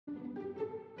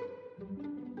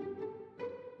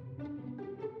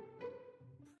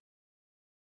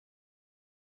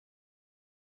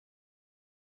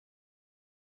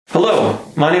Hello,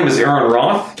 my name is Aaron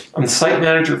Roth. I'm the Site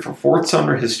Manager for Fort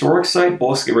Sumner Historic Site,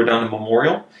 Bosque Redondo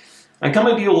Memorial. I'm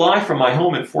coming to you live from my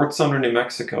home in Fort Sumner, New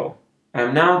Mexico. I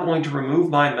am now going to remove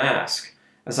my mask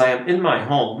as I am in my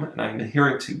home and I am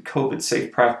adhering to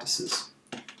COVID-safe practices.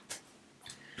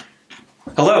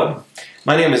 Hello,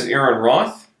 my name is Aaron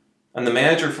Roth. I'm the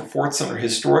manager for Fort Sumner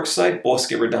Historic Site,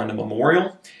 Bosque Redondo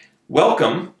Memorial.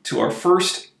 Welcome to our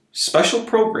first special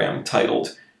program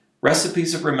titled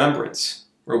Recipes of Remembrance,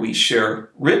 where we share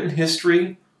written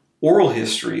history, oral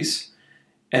histories,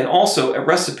 and also a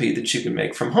recipe that you can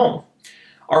make from home.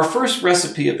 Our first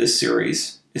recipe of this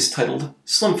series is titled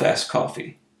Slim Fast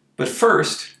Coffee. But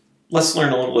first, let's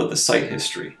learn a little of the site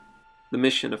history. The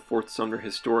mission of Fort Sumner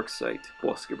Historic Site,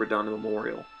 Bosque Redondo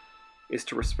Memorial, is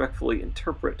to respectfully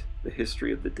interpret the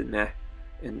history of the Diné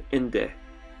and Inde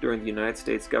during the United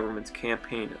States government's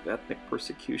campaign of ethnic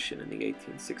persecution in the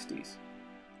 1860s.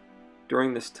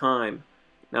 During this time,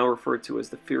 now referred to as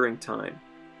the Fearing Time,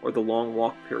 or the Long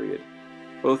Walk Period,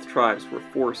 both tribes were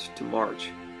forced to march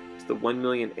to the 1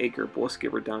 million acre Bosque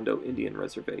Redondo Indian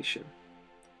Reservation.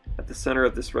 At the center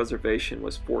of this reservation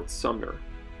was Fort Sumner,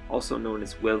 also known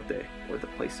as Huelde, or the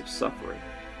place of suffering.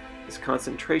 This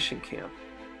concentration camp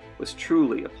was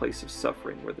truly a place of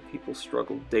suffering where the people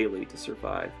struggled daily to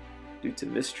survive due to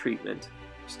mistreatment,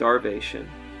 starvation,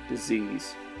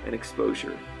 disease, and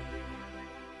exposure.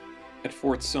 At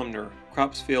Fort Sumner,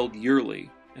 crops failed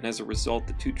yearly, and as a result,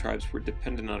 the two tribes were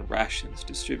dependent on rations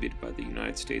distributed by the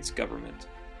United States government.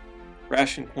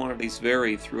 Ration quantities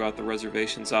varied throughout the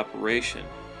reservation's operation,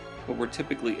 but were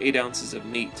typically 8 ounces of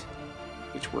meat,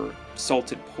 which were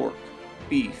salted pork,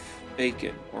 beef,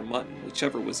 bacon, or mutton,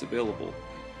 whichever was available,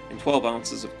 and 12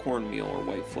 ounces of cornmeal or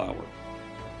white flour.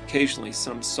 Occasionally,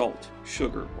 some salt,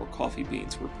 sugar, or coffee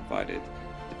beans were provided,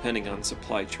 depending on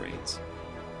supply trains.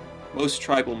 Most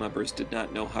tribal members did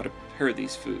not know how to prepare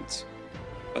these foods,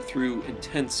 but through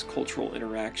intense cultural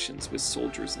interactions with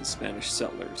soldiers and Spanish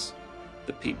settlers,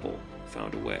 the people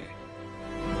found a way.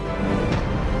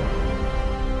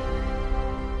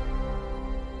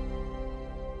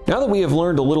 Now that we have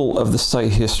learned a little of the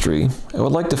site history, I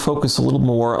would like to focus a little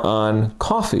more on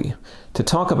coffee to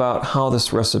talk about how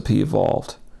this recipe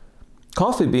evolved.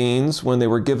 Coffee beans, when they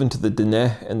were given to the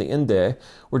Diné and the Inde,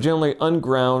 were generally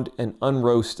unground and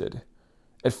unroasted.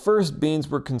 At first, beans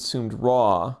were consumed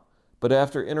raw, but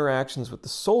after interactions with the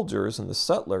soldiers and the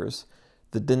settlers,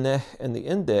 the Diné and the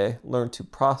Inde learned to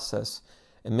process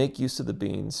and make use of the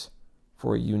beans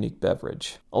for a unique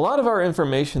beverage. A lot of our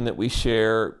information that we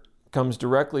share comes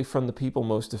directly from the people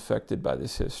most affected by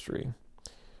this history.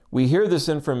 We hear this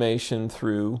information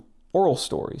through oral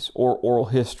stories or oral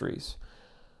histories.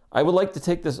 I would like to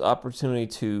take this opportunity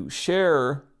to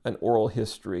share an oral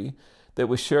history that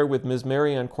was shared with Ms.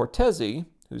 Marianne Cortese,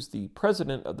 who's the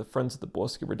president of the Friends of the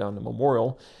Bosque Redondo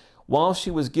Memorial, while she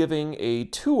was giving a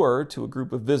tour to a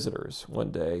group of visitors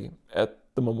one day at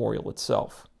the memorial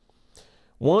itself.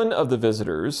 One of the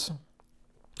visitors,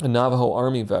 a Navajo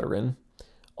Army veteran,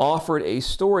 offered a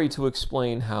story to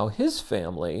explain how his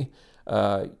family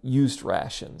used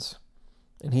rations.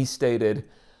 And he stated,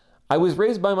 "I was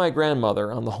raised by my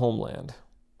grandmother on the homeland.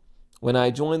 When I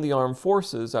joined the armed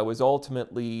forces, I was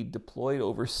ultimately deployed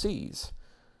overseas.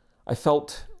 I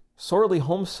felt sorely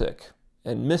homesick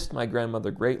and missed my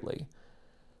grandmother greatly.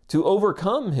 To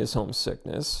overcome his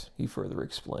homesickness," he further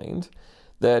explained,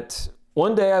 that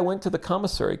one day I went to the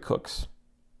commissary cooks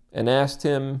and asked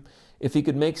him if he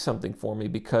could make something for me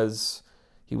because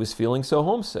he was feeling so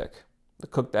homesick. The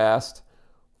cook asked,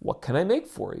 "What can I make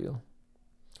for you?"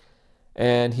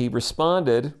 And he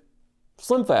responded,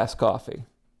 "Slim Fast Coffee."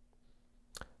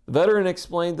 The veteran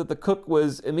explained that the cook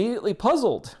was immediately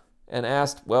puzzled and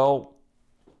asked, "Well,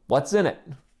 what's in it?"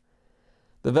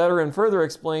 The veteran further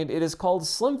explained, "It is called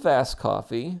Slim Fast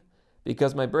Coffee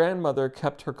because my grandmother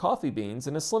kept her coffee beans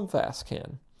in a Slim Fast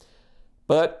can.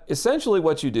 But essentially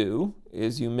what you do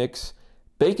is you mix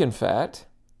bacon fat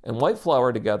and white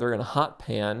flour together in a hot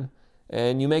pan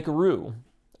and you make a roux.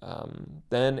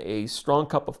 Then a strong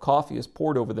cup of coffee is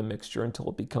poured over the mixture until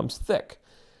it becomes thick.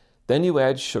 Then you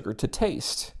add sugar to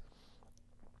taste."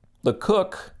 The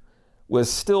cook was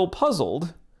still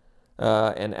puzzled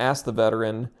and asked the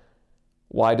veteran,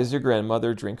 "Why does your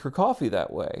grandmother drink her coffee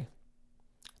that way?"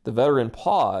 The veteran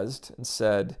paused and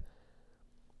said,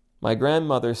 "My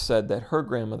grandmother said that her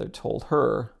grandmother told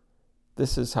her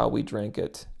this is how we drank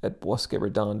it at Bosque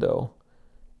Redondo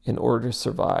in order to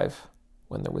survive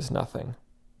when there was nothing."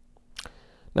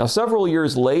 Now, several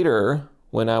years later,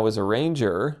 when I was a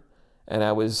ranger and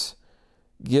I was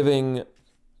giving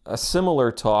a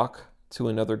similar talk to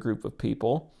another group of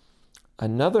people,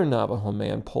 another Navajo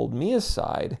man pulled me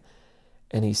aside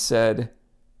And he said,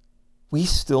 we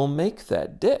still make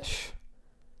that dish.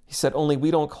 He said, only we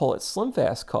don't call it Slim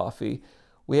Fast coffee.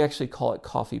 We actually call it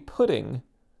coffee pudding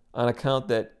on account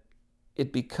that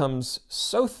it becomes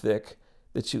so thick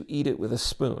that you eat it with a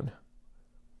spoon.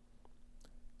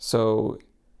 So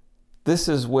this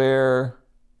is where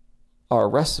our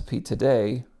recipe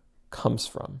today comes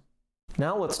from.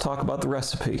 Now let's talk about the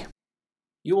recipe.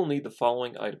 You will need the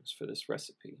following items for this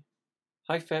recipe: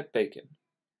 high-fat bacon,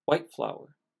 white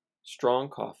flour, strong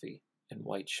coffee, and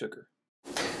white sugar.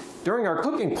 During our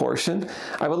cooking portion,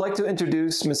 I would like to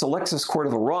introduce Ms. Alexis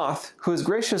Cordova Roth, who has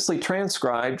graciously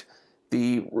transcribed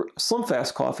the Slim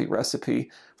Fast coffee recipe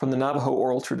from the Navajo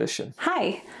oral tradition.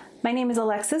 Hi, my name is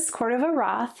Alexis Cordova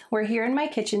Roth. We're here in my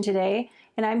kitchen today,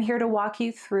 and I'm here to walk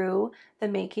you through the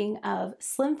making of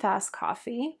Slim Fast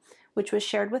coffee, which was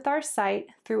shared with our site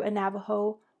through a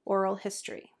Navajo oral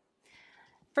history.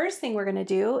 First thing we're going to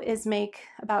do is make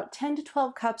about 10 to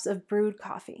 12 cups of brewed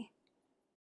coffee.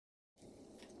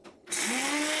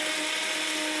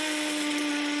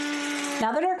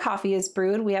 Now that our coffee is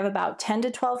brewed, we have about 10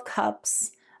 to 12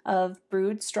 cups of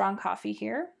brewed strong coffee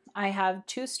here. I have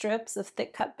 2 strips of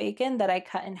thick cut bacon that I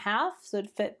cut in half so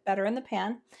it'd fit better in the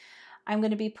pan. I'm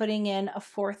going to be putting in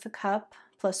 1/4 cup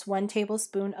plus 1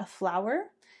 tablespoon of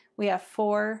flour. We have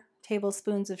 4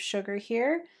 tablespoons of sugar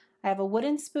here. I have a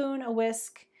wooden spoon, a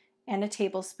whisk, and a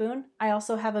tablespoon. I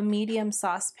also have a medium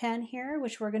saucepan here,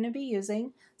 which we're going to be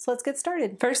using. So let's get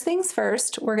started. First things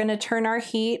first, we're going to turn our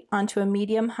heat onto a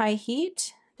medium-high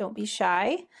heat. Don't be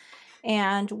shy.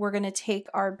 And we're going to take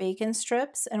our bacon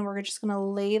strips and we're just going to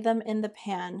lay them in the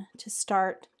pan to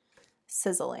start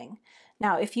sizzling.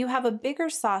 Now, if you have a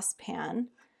bigger saucepan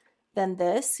than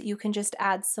this, you can just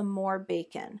add some more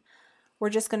bacon. We're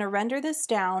just going to render this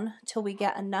down till we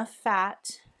get enough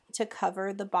fat to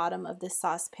cover the bottom of this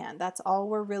saucepan. That's all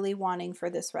we're really wanting for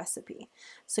this recipe.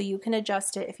 So you can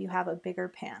adjust it if you have a bigger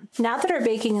pan. Now that our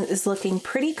bacon is looking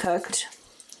pretty cooked,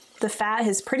 the fat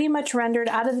has pretty much rendered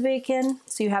out of the bacon,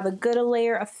 so you have a good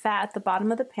layer of fat at the bottom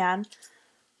of the pan.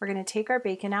 We're going to take our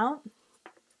bacon out.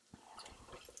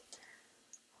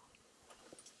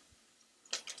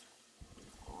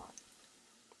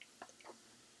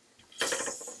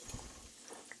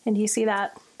 And you see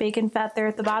that bacon fat there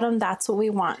at the bottom? That's what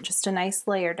we want, just a nice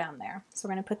layer down there. So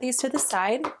we're going to put these to the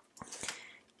side,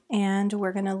 and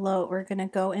we're going to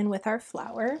go in with our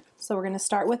flour. So we're going to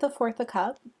start with 1/4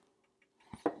 cup.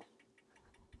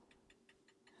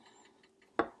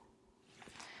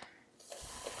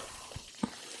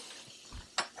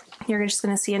 You're just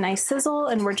going to see a nice sizzle,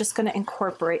 and we're just going to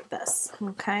incorporate this,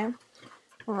 okay?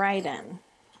 Right in.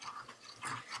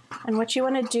 And what you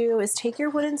want to do is take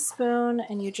your wooden spoon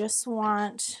and you just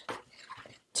want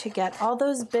to get all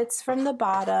those bits from the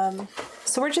bottom.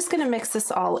 So we're just going to mix this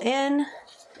all in.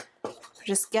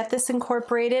 Just get this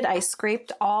incorporated. I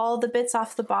scraped all the bits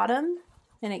off the bottom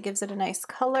and it gives it a nice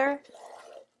color.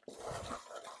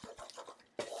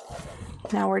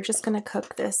 Now we're just going to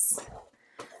cook this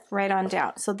right on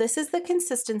down. So this is the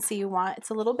consistency you want. It's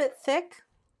a little bit thick,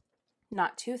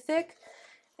 not too thick,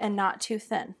 and not too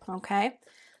thin, okay?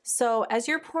 So as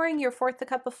you're pouring your 1/4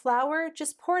 cup of flour,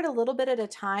 just pour it a little bit at a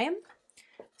time.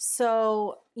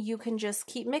 So you can just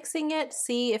keep mixing it,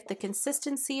 see if the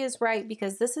consistency is right,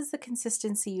 because this is the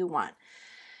consistency you want.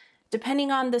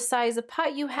 Depending on the size of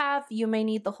pot you have, you may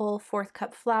need the whole 1/4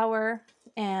 cup flour,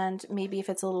 and maybe if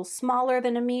it's a little smaller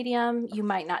than a medium, you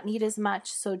might not need as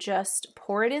much. So just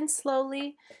pour it in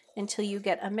slowly until you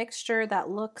get a mixture that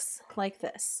looks like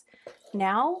this.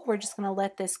 Now we're just going to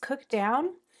let this cook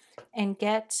down and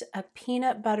get a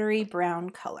peanut buttery brown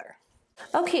color.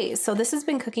 Okay, so this has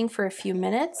been cooking for a few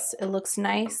minutes. It looks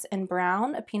nice and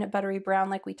brown, a peanut buttery brown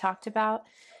like we talked about.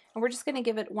 And we're just going to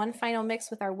give it one final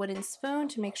mix with our wooden spoon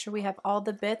to make sure we have all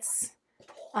the bits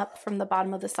up from the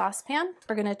bottom of the saucepan.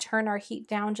 We're going to turn our heat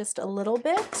down just a little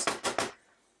bit,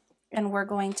 and we're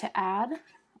going to add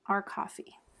our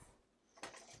coffee.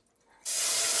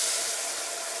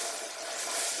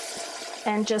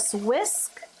 And just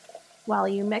whisk while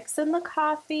you mix in the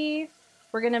coffee.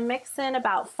 We're going to mix in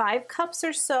about 5 cups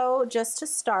or so just to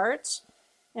start,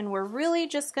 and we're really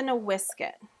just going to whisk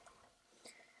it.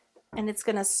 And it's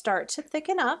going to start to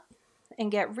thicken up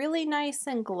and get really nice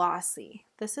and glossy.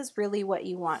 This is really what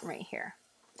you want right here.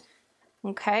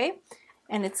 Okay?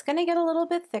 And it's going to get a little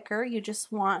bit thicker. You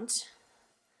just want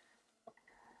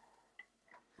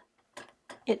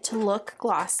it to look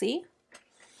glossy.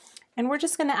 And we're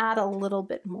just going to add a little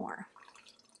bit more.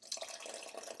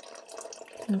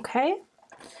 Okay?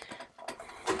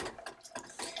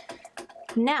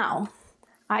 Now,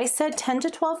 I said 10 to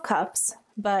 12 cups,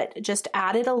 but just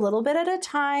add it a little bit at a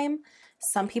time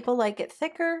Some people like it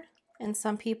thicker and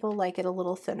some people like it a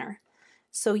little thinner.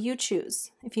 So you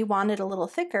choose. If you want it a little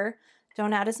thicker,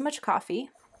 don't add as much coffee.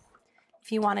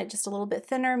 If you want it just a little bit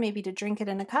thinner, maybe to drink it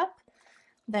in a cup,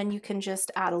 then you can just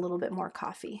add a little bit more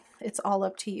coffee. It's all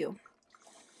up to you.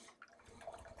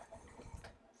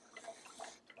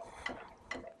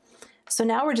 So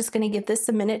now we're just going to give this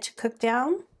a minute to cook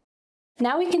down.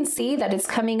 Now we can see that it's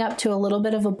coming up to a little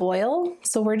bit of a boil.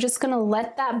 So we're just going to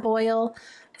let that boil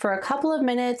for a couple of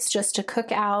minutes just to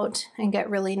cook out and get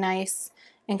really nice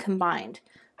and combined.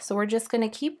 So we're just going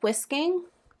to keep whisking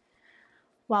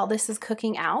while this is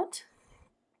cooking out.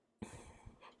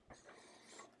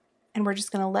 And we're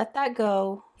just going to let that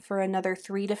go for another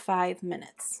 3 to 5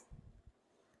 minutes.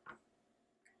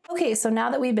 Okay, so now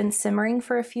that we've been simmering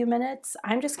for a few minutes,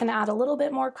 I'm just going to add a little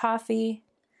bit more coffee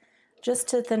just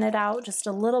to thin it out just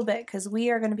a little bit, because we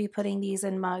are going to be putting these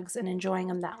in mugs and enjoying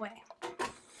them that way.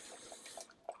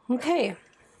 Okay,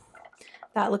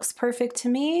 that looks perfect to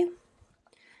me.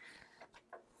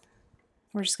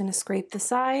 We're just going to scrape the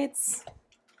sides.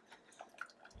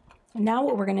 And now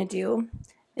what we're going to do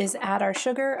is add our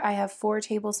sugar. I have 4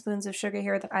 tablespoons of sugar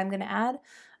here that I'm going to add.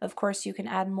 Of course, you can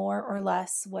add more or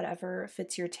less, whatever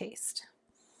fits your taste.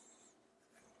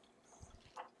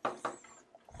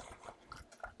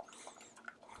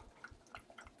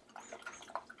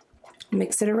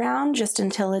 Mix it around just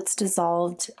until it's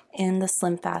dissolved in the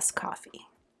Slim Fast coffee.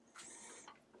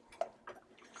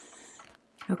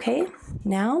 Okay,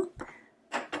 now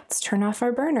let's turn off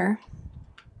our burner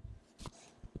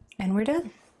and we're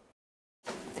done.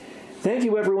 Thank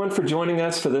you everyone for joining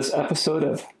us for this episode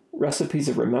of Recipes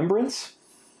of Remembrance.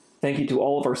 Thank you to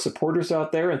all of our supporters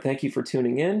out there, and thank you for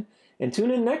tuning in. And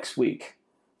tune in next week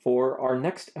for our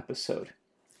next episode.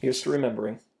 Here's to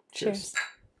remembering. Cheers. Cheers.